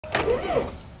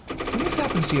When this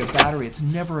happens to your battery, it's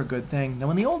never a good thing. Now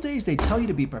in the old days, they tell you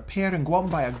to be prepared and go out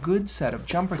and buy a good set of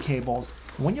jumper cables.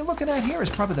 And what you're looking at here is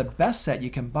probably the best set you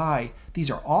can buy. These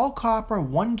are all copper,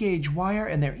 1-gauge wire,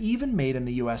 and they're even made in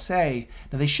the USA.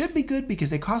 Now they should be good because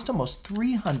they cost almost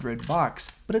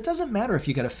 $300. But it doesn't matter if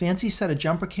you got a fancy set of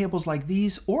jumper cables like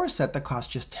these or a set that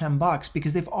costs just $10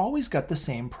 because they've always got the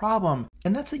same problem.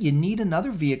 And that's that you need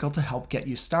another vehicle to help get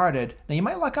you started. Now you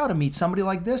might luck out and meet somebody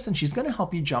like this and she's going to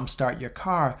help you jumpstart your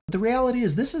car. But the reality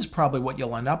is this is probably what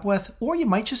you'll end up with, or you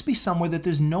might just be somewhere that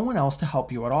there's no one else to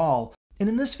help you at all. And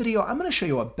in this video, I'm going to show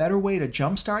you a better way to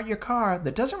jumpstart your car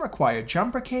that doesn't require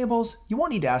jumper cables, you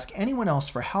won't need to ask anyone else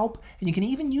for help, and you can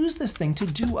even use this thing to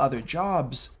do other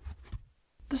jobs.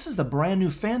 This is the brand new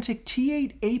Fanttik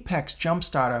T8 Apex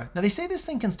Jumpstarter. Now they say this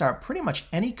thing can start pretty much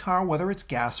any car, whether it's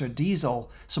gas or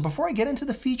diesel. So before I get into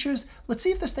the features, let's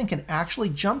see if this thing can actually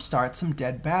jumpstart some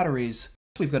dead batteries.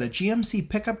 We've got a GMC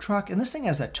pickup truck, and this thing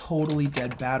has a totally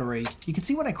dead battery. You can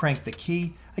see when I crank the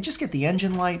key, I just get the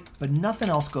engine light, but nothing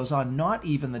else goes on, not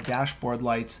even the dashboard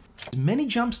lights. Many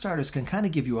jump starters can kind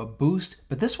of give you a boost,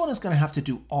 but this one is going to have to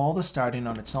do all the starting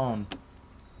on its own.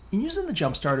 And using the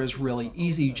jump starter is really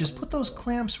easy. You just put those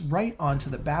clamps right onto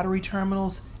the battery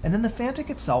terminals, and then the Fanttik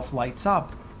itself lights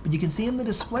up. But you can see in the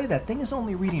display that thing is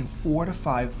only reading 4 to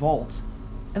 5 volts.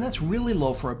 And that's really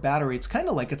low for a battery. It's kind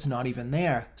of like it's not even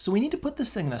there. So we need to put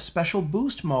this thing in a special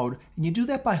boost mode, and you do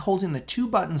that by holding the 2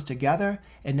 buttons together,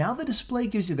 and now the display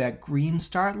gives you that green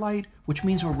start light, which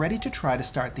means we're ready to try to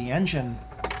start the engine.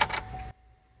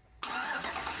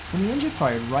 And the engine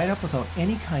fired right up without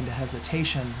any kind of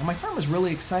hesitation. And my friend was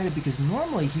really excited because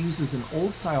normally he uses an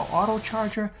old style auto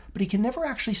charger, but he can never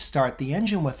actually start the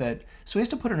engine with it. So he has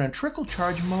to put it in a trickle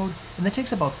charge mode, and that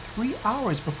takes about 3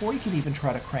 hours before he can even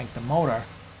try to crank the motor.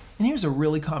 And here's a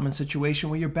really common situation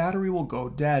where your battery will go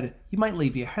dead. You might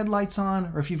leave your headlights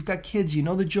on, or if you've got kids, you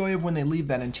know the joy of when they leave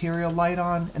that interior light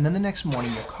on, and then the next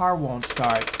morning your car won't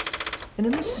start. And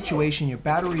in this situation, your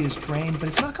battery is drained, but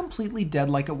it's not completely dead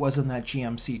like it was in that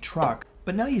GMC truck.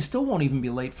 But now you still won't even be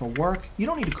late for work. You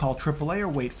don't need to call AAA or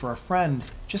wait for a friend.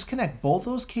 Just connect both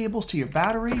those cables to your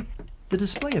battery. The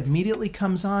display immediately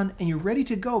comes on and you're ready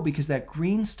to go because that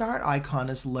green start icon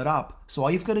is lit up. So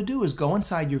all you've got to do is go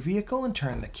inside your vehicle and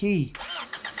turn the key.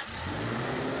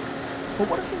 But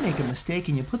what if you make a mistake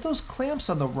and you put those clamps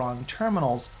on the wrong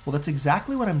terminals? Well, that's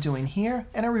exactly what I'm doing here,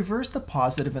 and I reverse the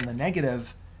positive and the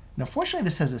negative. Now fortunately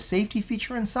this has a safety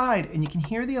feature inside and you can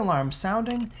hear the alarm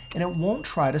sounding and it won't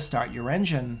try to start your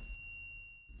engine.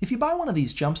 If you buy one of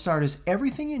these jump starters,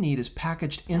 everything you need is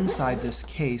packaged inside this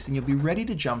case and you'll be ready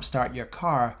to jumpstart your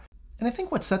car. And I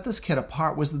think what set this kit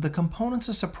apart was that the components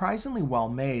are surprisingly well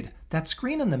made. That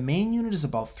screen in the main unit is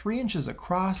about 3 inches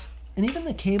across, and even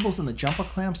the cables and the jumper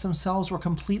clamps themselves were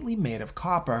completely made of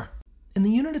copper. And the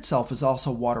unit itself is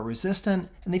also water resistant,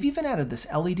 and they've even added this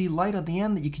LED light on the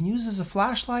end that you can use as a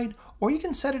flashlight, or you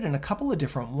can set it in a couple of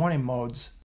different warning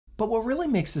modes. But what really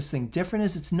makes this thing different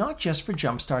is it's not just for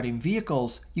jump-starting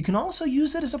vehicles. You can also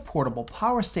use it as a portable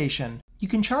power station. You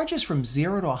can charge this from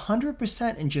 0 to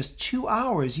 100% in just 2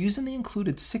 hours using the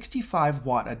included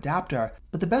 65-watt adapter.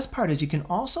 But the best part is you can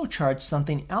also charge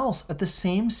something else at the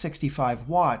same 65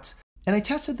 watts. And I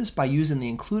tested this by using the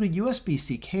included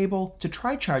USB-C cable to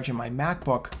try charging my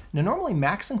MacBook. Now normally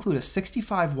Macs include a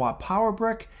 65-watt power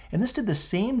brick, and this did the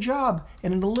same job,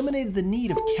 and it eliminated the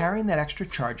need of carrying that extra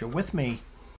charger with me.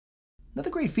 Another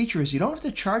great feature is you don't have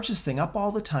to charge this thing up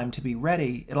all the time to be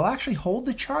ready. It'll actually hold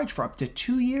the charge for up to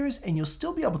 2 years, and you'll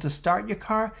still be able to start your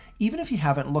car even if you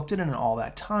haven't looked at it in all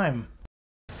that time.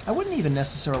 I wouldn't even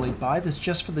necessarily buy this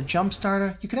just for the jump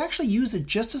starter. You could actually use it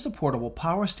just as a portable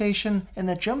power station, and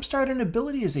that jump starting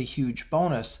ability is a huge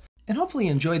bonus. And hopefully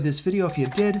you enjoyed this video. If you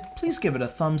did, please give it a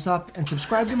thumbs up and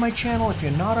subscribe to my channel if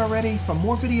you're not already for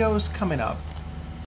more videos coming up.